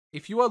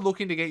If you are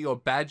looking to get your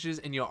badges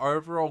and your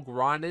overall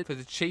grinded for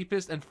the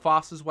cheapest and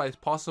fastest ways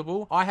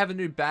possible, I have a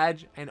new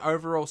badge and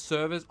overall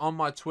service on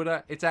my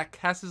Twitter. It's at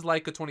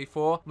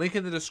CassesLaker24. Link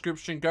in the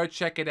description. Go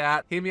check it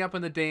out. Hit me up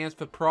in the DMs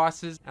for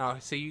prices, and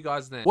I'll see you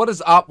guys then. What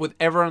is up with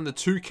everyone in the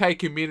 2K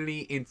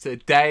community? In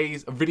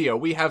today's video,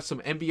 we have some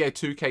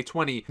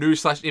NBA2K20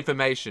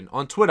 news/information.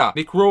 On Twitter,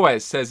 Nick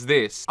Ruiz says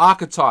this: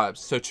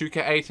 archetypes, so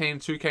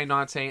 2K18,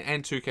 2K19,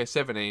 and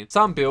 2K17.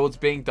 Some builds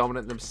being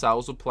dominant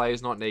themselves with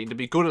players not needing to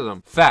be good at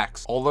them. Facts.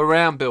 All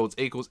around builds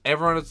equals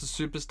everyone is a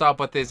superstar,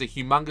 but there's a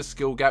humongous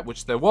skill gap,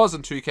 which there was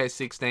in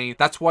 2K16.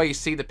 That's why you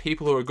see the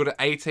people who are good at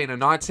 18 and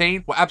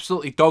 19 were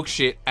absolutely dog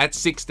shit at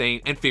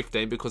 16 and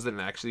 15 because they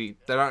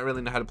don't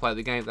really know how to play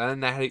the game.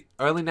 They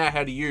only know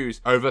how to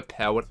use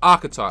overpowered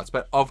archetypes.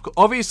 But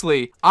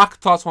obviously,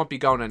 archetypes won't be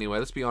going anywhere.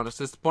 Let's be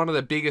honest. It's one of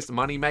the biggest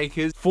money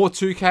makers for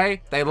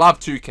 2K. They love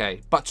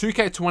 2K, but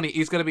 2K20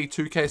 is going to be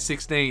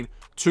 2K16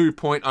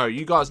 2.0.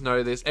 You guys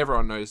know this.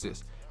 Everyone knows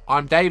this.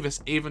 I'm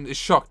Davis even is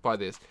shocked by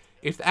this.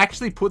 If they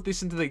actually put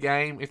this into the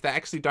game, if they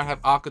actually don't have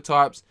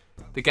archetypes,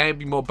 the game will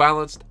be more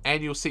balanced,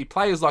 and you'll see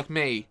players like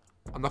me.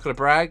 I'm not going to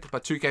brag,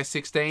 but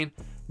 2K16,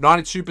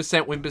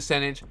 92% win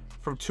percentage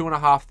from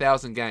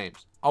 2,500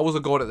 games. I was a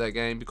god at that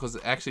game because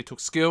it actually took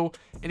skill,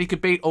 and you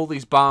could beat all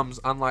these bums,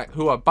 unlike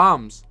who are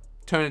bums,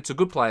 turn into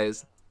good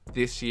players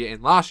this year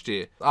and last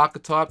year.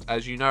 Archetypes,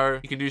 as you know,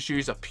 you can just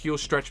use a pure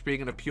stretch big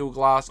and a pure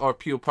glass or a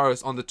pure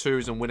post on the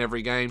 2s and win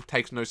every game.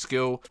 Takes no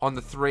skill. On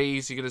the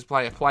 3s, you can just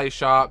play a play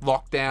sharp,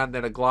 lockdown,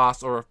 then a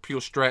glass or a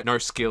pure stretch. No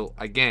skill.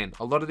 Again,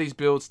 a lot of these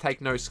builds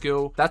take no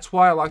skill. That's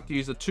why I like to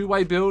use a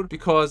two-way build,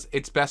 because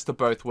it's best of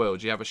both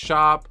worlds. You have a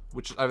sharp,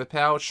 which is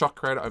overpowered, shot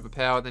creator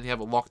overpowered, then you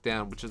have a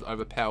lockdown, which is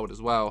overpowered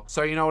as well.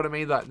 So you know what I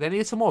mean? Like, there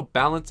needs some more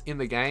balance in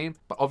the game,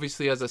 but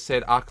obviously, as I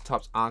said,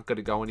 archetypes aren't going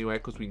to go anywhere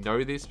because we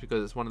know this,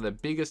 because it's one of the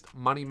biggest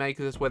money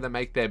makers. It's where they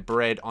make their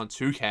bread on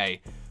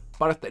 2K.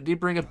 But if they did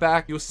bring it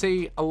back, you'll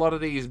see a lot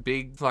of these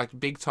big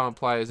time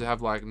players that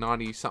have like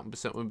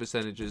 90-something% win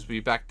percentages be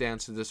back down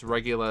to this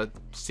regular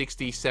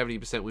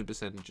 60-70% win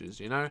percentages,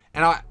 you know?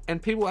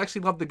 And people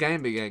actually love the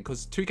game again,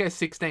 because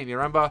 2K16, you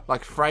remember?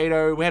 Like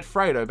Fredo, we had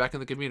Fredo back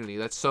in the community.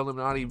 That's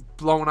Illuminati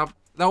blowing up.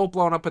 They were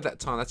blowing up at that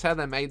time. That's how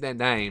they made their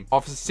name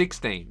off of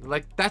 16.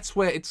 Like, that's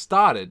where it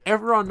started.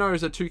 Everyone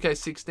knows that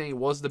 2K16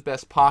 was the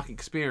best park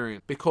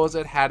experience because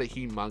it had a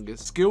humongous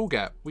skill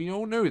gap. We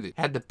all knew that. It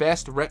had the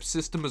best rep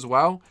system as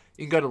well.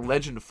 You can go to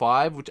Legend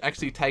 5, which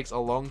actually takes a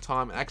long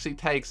time. It actually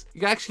takes,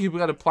 you got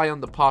to play on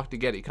the park to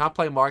get it. You can't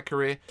play My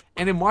Career.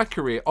 And in My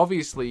Career,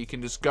 obviously, you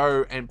can just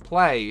go and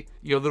play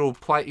your you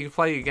can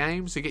play your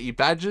games to get your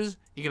badges.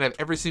 You can have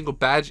every single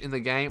badge in the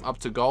game up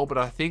to gold, but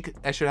I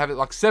think they should have it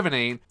like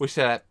 17, which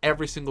should have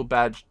every single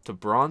badge to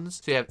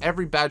bronze. So you have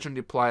every badge on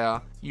your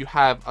player. You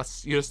have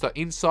you just an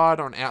inside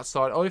or an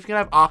outside. Or if you can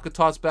have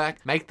archetypes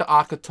back, make the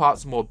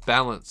archetypes more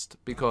balanced,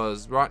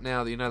 because right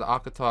now, you know, the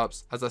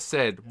archetypes, as I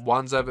said,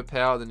 one's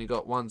overpowered, then you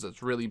got ones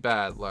that's really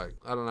bad. Like,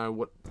 I don't know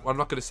what, I'm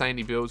not going to say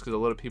any builds because a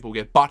lot of people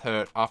get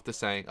butthurt after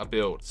saying a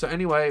build. So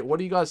anyway, what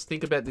do you guys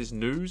think about this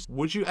news?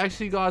 Would you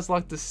actually guys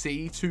like to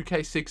see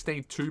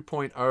 2K16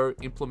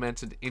 2.0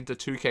 implemented into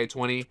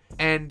 2K20?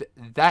 And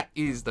that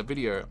is the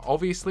video.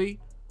 Obviously,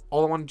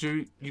 all I want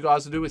you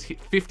guys to do is hit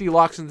 50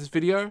 likes in this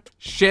video,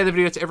 share the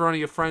video to everyone of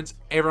your friends,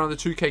 everyone in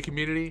the 2K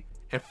community,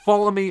 and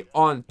follow me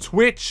on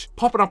Twitch,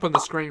 popping up on the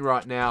screen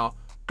right now.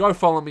 Go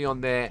follow me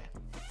on there.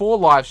 4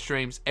 live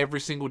streams every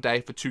single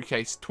day for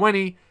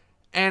 2K20,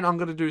 and I'm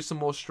going to do some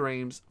more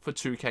streams for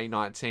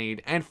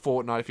 2K19 and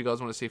Fortnite. If you guys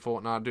want to see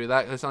Fortnite, do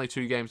that. There's only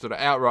 2 games that are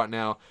out right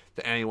now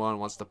that anyone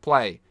wants to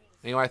play.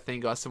 Anyway, thank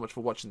you guys so much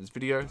for watching this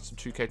video. Some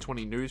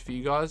 2K20 news for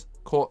you guys.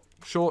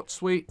 Short,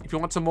 sweet. If you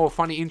want some more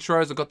funny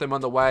intros, I've got them on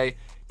the way.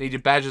 Need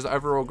your badges,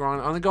 overall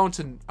grind. Only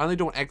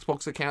doing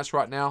Xbox accounts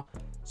right now,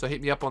 so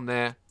hit me up on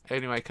there.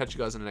 Anyway, catch you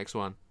guys in the next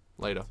one.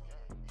 Later.